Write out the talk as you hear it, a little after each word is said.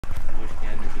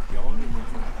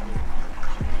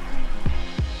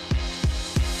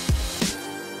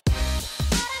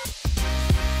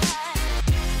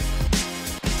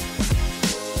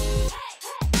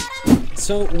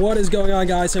So what is going on,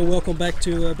 guys, and welcome back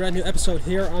to a brand new episode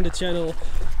here on the channel.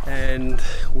 And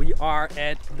we are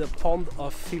at the pond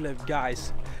of Philip,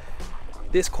 guys.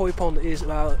 This koi pond is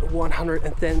about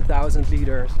 110,000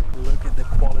 liters. Look at the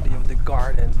quality of the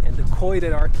garden, and the koi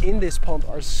that are in this pond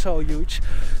are so huge.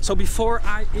 So before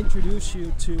I introduce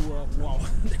you to, wow,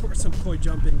 there were some koi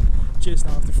jumping just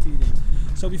after feeding.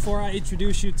 So before I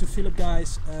introduce you to Philip,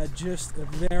 guys, just a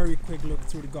very quick look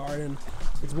through the garden.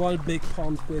 It's one big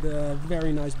pond with a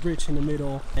very nice bridge in the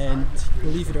middle, and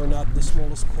believe it or not, the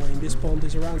smallest koi in this pond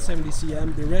is around 70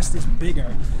 cm. The rest is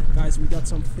bigger. Guys, we got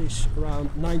some fish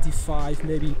around 95,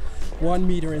 maybe 1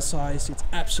 meter in size. It's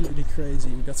absolutely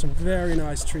crazy. We got some very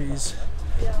nice trees.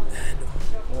 And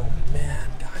oh man,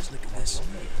 guys, look at this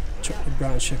chocolate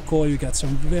brown shell koi. We got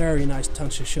some very nice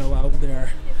tonsure show out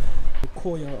there. The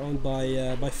koi are owned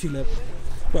by Philip.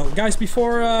 Well, guys,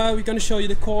 before we're gonna show you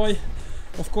the koi,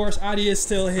 of course, Adi is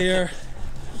still here,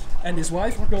 and his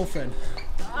wife or girlfriend?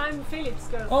 I'm Philip's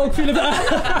girlfriend. Oh, Philip!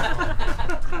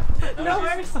 No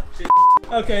worries.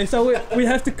 Okay, so we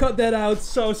have to cut that out.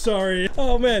 So sorry.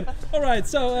 Oh man. All right.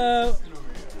 So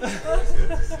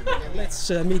let's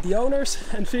meet the owners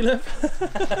and Philip.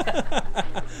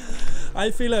 Hi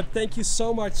Philip, thank you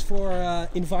so much for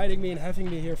inviting me and having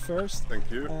me here first. Thank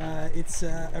you. It's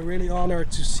a really honor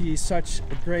to see such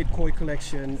a great koi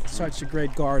collection, such a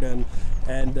great garden,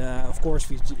 and of course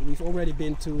we've already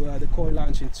been to the koi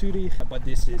lounge in Zurich, but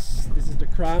this is the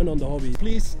crown on the hobby.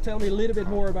 Please tell me a little bit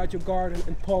more about your garden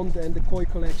and pond and the koi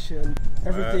collection,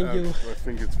 everything I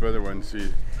think it's better when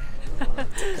she.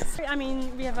 I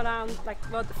mean, we have around like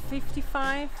what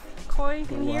 55 koi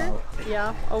in here.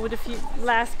 Yeah, over the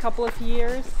last couple of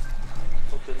years.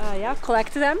 Yeah,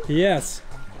 collected them. Yes,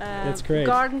 that's great.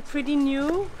 Garden pretty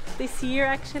new this year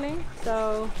actually.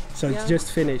 So yeah. It's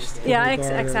just finished. Yeah,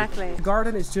 exactly. The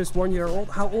garden is just 1 year old.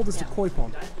 How old is the koi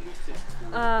pond?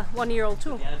 1 year old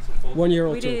too. 1 year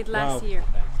old We too. did it last wow. year.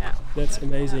 Yeah. That's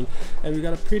amazing. And we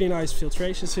got a pretty nice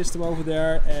filtration system over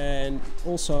there, and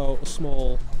also a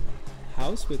small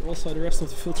house with also the rest of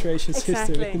the filtration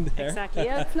system in there. Exactly.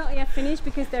 Yeah, it's not yet finished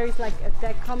because there is like a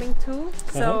deck coming too,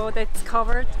 so that's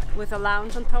covered with a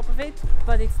lounge on top of it,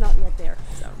 but it's not yet there.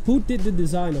 So. Who did the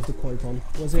design of the koi pond?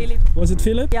 Was Philip. Was it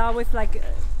Philip? Yeah, with like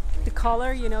the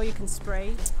color, you know, you can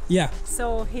spray. Yeah.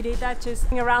 So he did that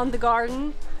just around the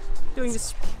garden, doing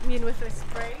the with the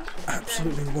spray.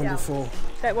 Absolutely wonderful.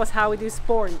 Yeah, that was how it was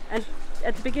born. And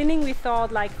at the beginning we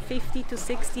thought like 50 to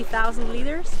 60,000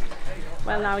 liters.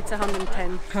 Well, now it's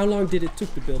 110. How long did it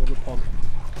took to build the pond?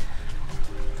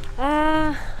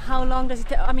 How long does it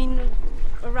take? I mean,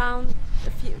 around a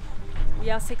few,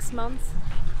 6 months,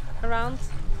 around.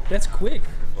 That's quick.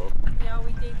 Yeah,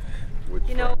 we did. With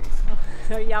you know,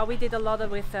 yeah, we did a lot of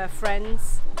with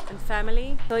friends and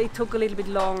family. So it took a little bit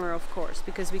longer, of course,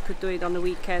 because we could do it on the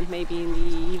weekend, maybe in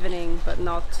the evening, but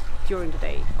not during the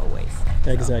day always.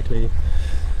 Exactly.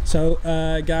 So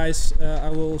guys, I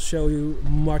will show you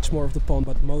much more of the pond,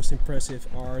 but most impressive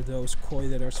are those koi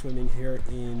that are swimming here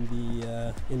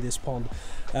in this pond.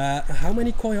 How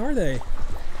many koi are they?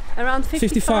 Around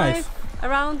 55.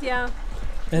 Around, yeah.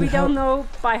 And we don't know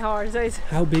by heart. So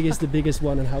how big is the biggest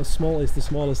one, and how small is the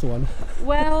smallest one?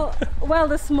 Well,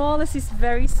 the smallest is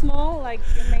very small, like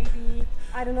maybe,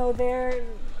 I don't know,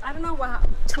 I don't know,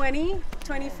 20,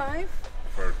 25?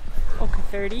 30. Okay,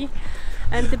 30.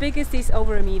 And the biggest is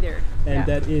over a meter. And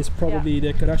that is probably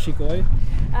the Karashi koi?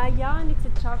 Yeah, and it's a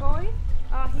chagoi.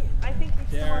 I think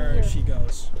it's there the one here. She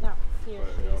goes. Yeah, here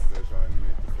she is.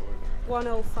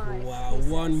 105. Wow,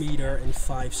 1 meter and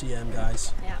 5 cm,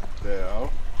 guys. Yeah. There.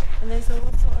 And there's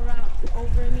also around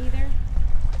over a meter.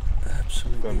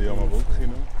 Absolutely. Then the Yamabuki, you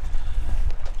know?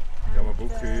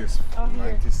 Yamabuki is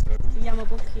 97. The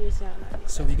Yamabuki is 97.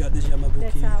 So we got this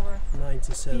Yamabuki, that's our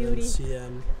 97 beauty.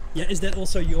 cm. Yeah, is that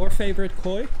also your favorite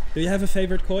koi? Do you have a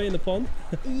favorite koi in the pond?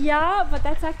 Yeah, but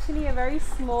that's actually a very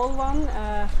small one,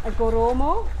 a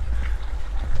Goromo.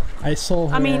 I saw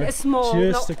her. I mean, a small.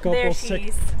 Just no, a couple there she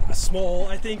is. A small.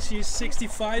 I think she's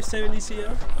 65, 70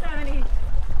 cm. 70.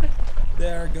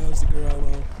 There goes the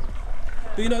Goromo.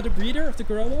 Do you know the breeder of the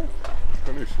Goromo?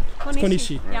 Konishi.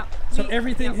 Konishi. Yeah. So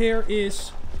everything here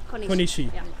is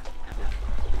Konishi. Yeah.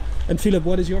 And Philip,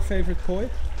 what is your favorite koi?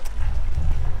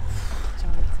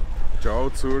 Chao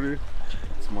Tsuri.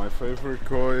 It's my favorite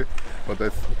koi, but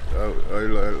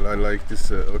I like this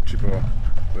Ochiba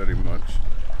very much.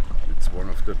 It's one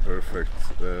of the perfect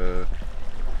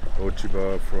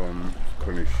Ochiba from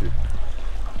Konishi.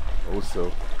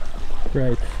 Also.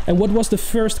 Great. And what was the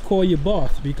first koi you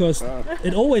bought? Because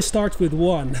it always starts with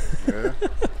one. Yeah.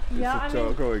 Yeah, it's a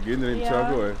Chagoi, Ginrin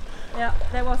Chagoi. Yeah,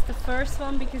 that was the first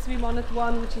one because we wanted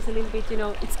one which is a little bit, you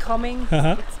know, it's coming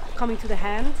to the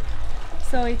hand.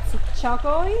 So it's a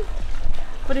Chagoi,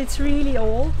 but it's really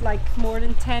old, like more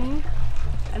than 10,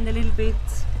 and a little bit,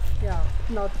 yeah,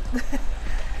 not.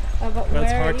 But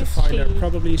it's hard to find her.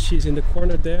 Probably she's in the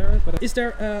corner there. But is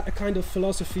there a kind of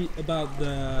philosophy about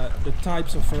the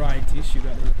types of varieties you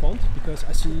got in the pond? Because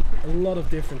I see a lot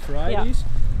of different varieties,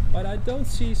 but I don't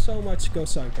see so much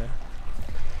Gosanke.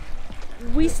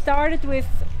 We started with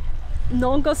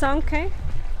non-Gosanke,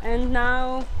 and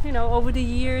now, you know, over the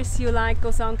years you like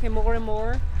Gosanke more and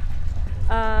more.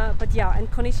 But yeah,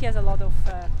 and Konishi has a lot of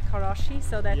Karashi,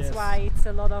 so that's why it's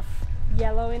a lot of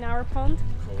yellow in our pond.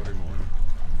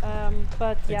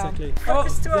 But yeah. Exactly. Oh,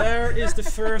 there is the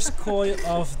first koi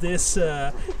of this.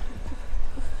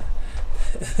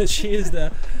 She is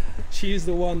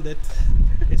the one that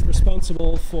is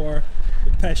responsible for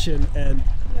the passion and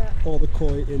all the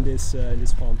koi in this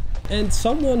pond. And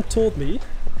someone told me,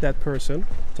 that person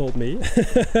told me,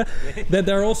 that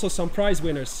there are also some prize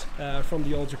winners from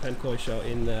the All Japan Koi Show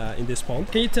in this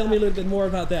pond. Can you tell me a little bit more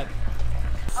about that?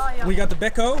 Oh, yeah. We got the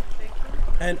Beko.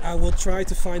 And I will try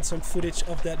to find some footage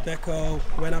of that Beko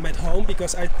when I'm at home,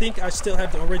 because I think I still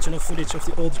have the original footage of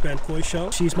the All Japan Koi Show.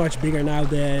 She's much bigger now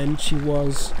than she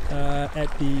was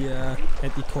at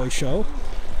the Koi Show.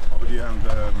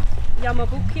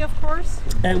 Yamabuki, of course.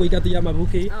 And we got the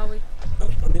Yamabuki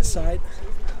on this side.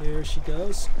 Here she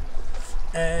goes.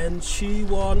 And she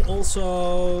won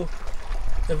also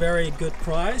a very good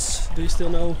prize. Do you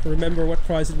still remember what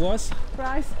prize it was?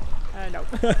 Prize? No.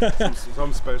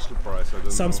 some special prize. I don't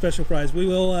know. Some special prize. We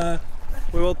will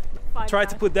try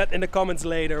to put that in the comments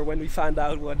later when we find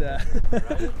out what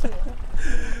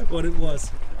what it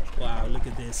was. Wow, look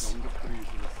at this.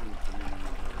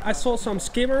 I saw some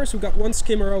skimmers. We got one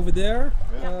skimmer over there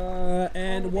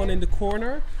and one in the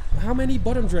corner. How many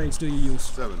bottom drains do you use?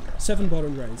 7. 7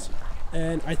 bottom drains.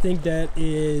 And I think that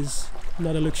is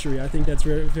not a luxury. I think that's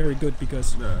very, very good,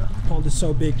 because the pond is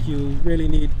so big, you really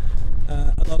need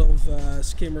a lot of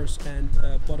skimmers and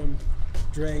bottom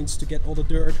drains to get all the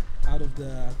dirt out of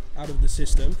the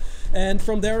system. And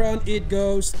from there on it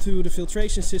goes to the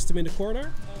filtration system in the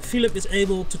corner. Philip is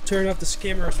able to turn off the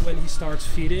skimmers when he starts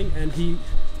feeding, and he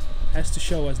has to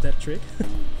show us that trick.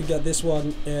 We got this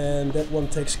one, and that one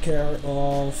takes care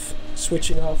of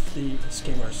switching off the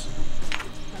skimmers.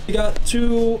 We got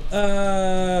 2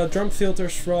 drum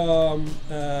filters from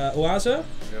Oase.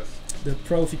 Yes. The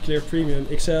Profi Clear Premium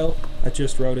XL. I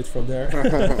just wrote it from there.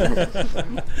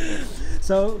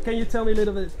 So can you tell me a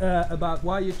little bit about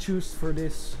why you choose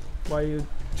this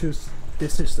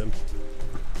system?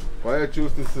 Why I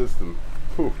choose this system?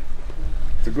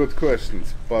 It's a good question,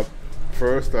 but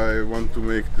first I want to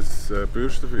make this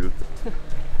Bürstenfilter.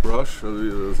 Brush?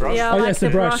 Yeah, oh yes, the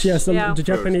brush, yes, the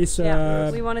Japanese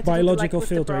we wanted to biological do like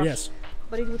filter, brush, yes.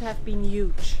 But it would have been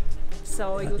huge,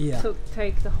 so it would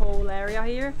take the whole area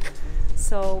here.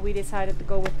 So we decided to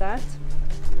go with that,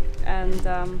 and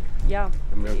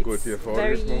it's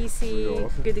very easy,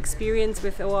 good experience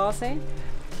with Oase.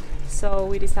 So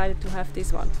we decided to have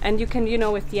this one, and you can,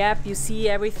 with the app, you see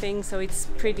everything, so it's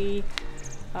pretty.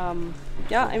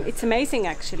 It's amazing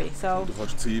actually. So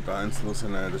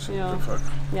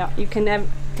you can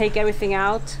take everything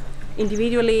out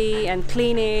individually and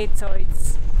clean it, so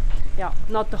it's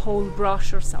not the whole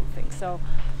brush or something. So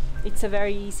it's a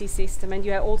very easy system, and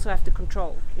you also have the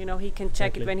control. He can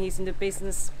check it when he's in the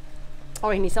business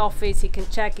or in his office. He can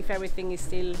check if everything is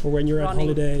still or when you're running.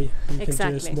 at holiday, you can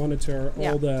just monitor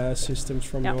all the systems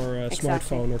from your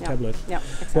smartphone or tablet.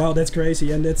 Wow, that's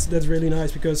crazy, and that's really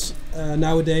nice, because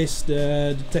nowadays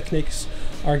the techniques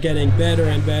are getting better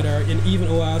and better, and even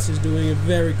Oase is doing a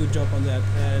very good job on that.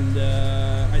 And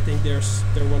I think they're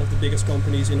one of the biggest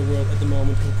companies in the world at the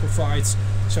moment who provides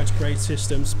such great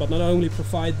systems, but not only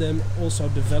provide them, also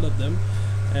develop them.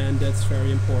 And that's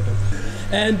very important.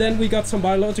 And then we got some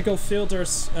biological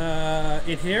filters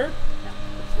in here.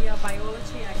 We are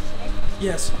biology actually.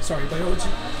 Yes, sorry, biology.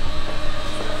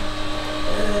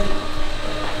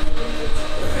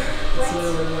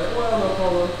 Well, no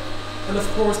problem. And of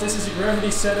course this is a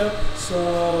gravity setup,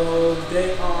 so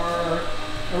they are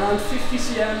around 50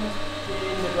 cm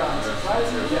in the ground, right?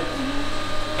 Yeah.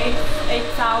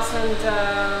 8,000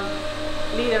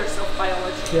 liters of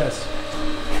biology. Yes.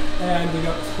 And we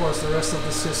got, of course, the rest of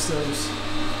the systems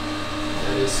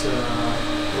that is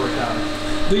worked out.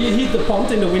 Do you heat the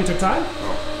pond in the winter time?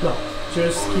 No.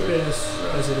 Just keep it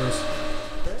as it is.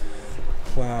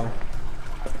 Wow.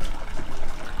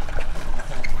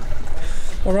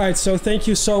 All right, so thank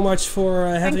you so much for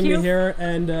having me here,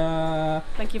 and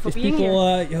thank you for being here.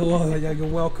 You're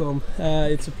welcome.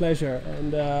 It's a pleasure.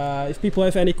 And if people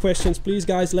have any questions, please,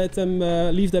 guys, let them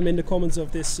leave them in the comments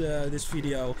of this this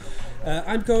video.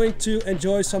 I'm going to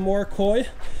enjoy some more koi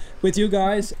with you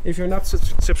guys. If you're not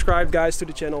subscribed, guys, to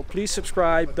the channel, please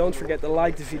subscribe. Don't forget to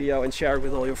like the video and share it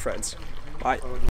with all your friends. Bye.